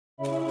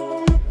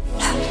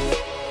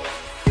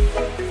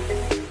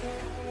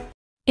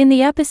In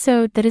the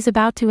episode that is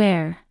about to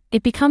air,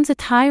 it becomes a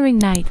tiring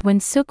night when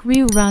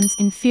Suk-ryu runs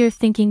in fear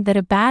thinking that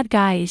a bad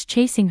guy is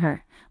chasing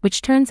her,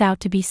 which turns out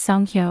to be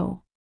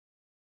Sung-hyo.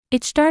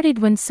 It started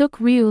when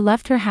Suk-ryu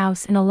left her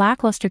house in a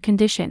lackluster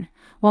condition,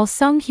 while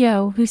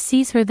Sung-hyo, who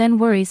sees her, then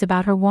worries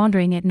about her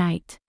wandering at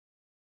night.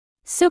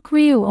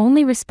 Suk-ryu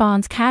only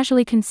responds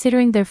casually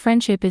considering their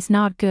friendship is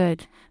not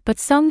good, but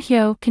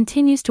Sung-hyo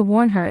continues to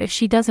warn her if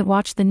she doesn't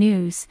watch the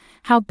news,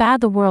 how bad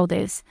the world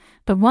is,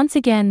 but once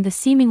again the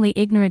seemingly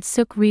ignorant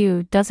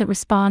Suk-ryu doesn't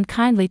respond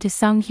kindly to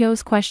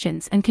Sung-hyo's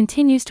questions and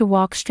continues to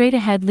walk straight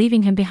ahead,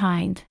 leaving him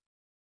behind.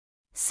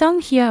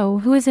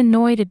 Sung-hyo, who is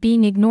annoyed at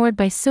being ignored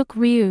by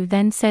Suk-ryu,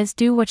 then says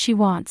do what she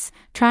wants,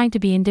 trying to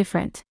be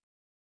indifferent.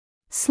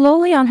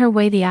 Slowly on her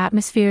way, the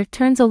atmosphere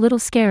turns a little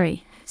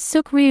scary.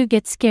 Suk-ryu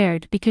gets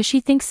scared because she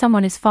thinks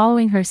someone is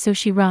following her, so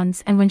she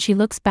runs, and when she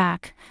looks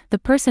back, the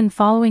person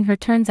following her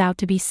turns out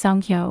to be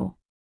Sung-hyo.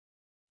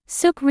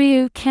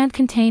 Suk-ryu can't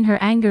contain her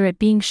anger at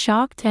being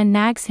shocked and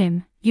nags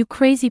him, "You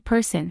crazy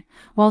person,"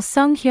 while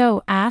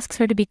Sung-hyo asks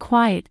her to be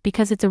quiet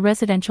because it's a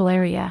residential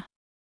area.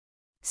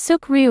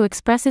 Suk-ryu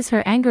expresses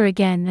her anger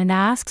again and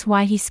asks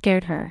why he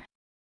scared her.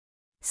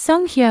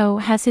 Sung-hyo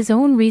has his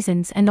own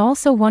reasons and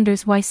also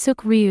wonders why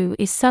Suk-ryu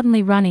is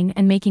suddenly running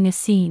and making a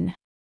scene.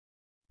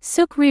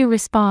 Suk-ryu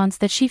responds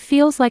that she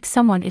feels like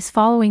someone is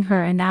following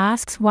her and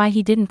asks why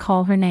he didn't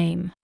call her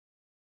name.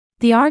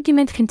 The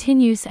argument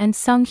continues and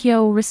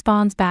Sung-hyo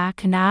responds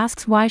back and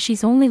asks why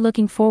she's only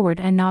looking forward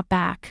and not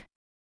back.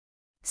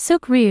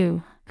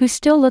 Suk-ryu, who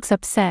still looks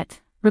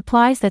upset,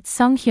 replies that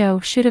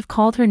Sung-hyo should have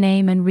called her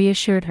name and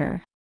reassured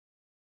her.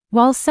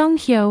 While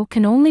Sung-hyo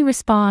can only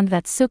respond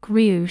that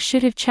Suk-ryu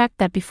should have checked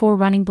that before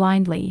running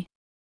blindly.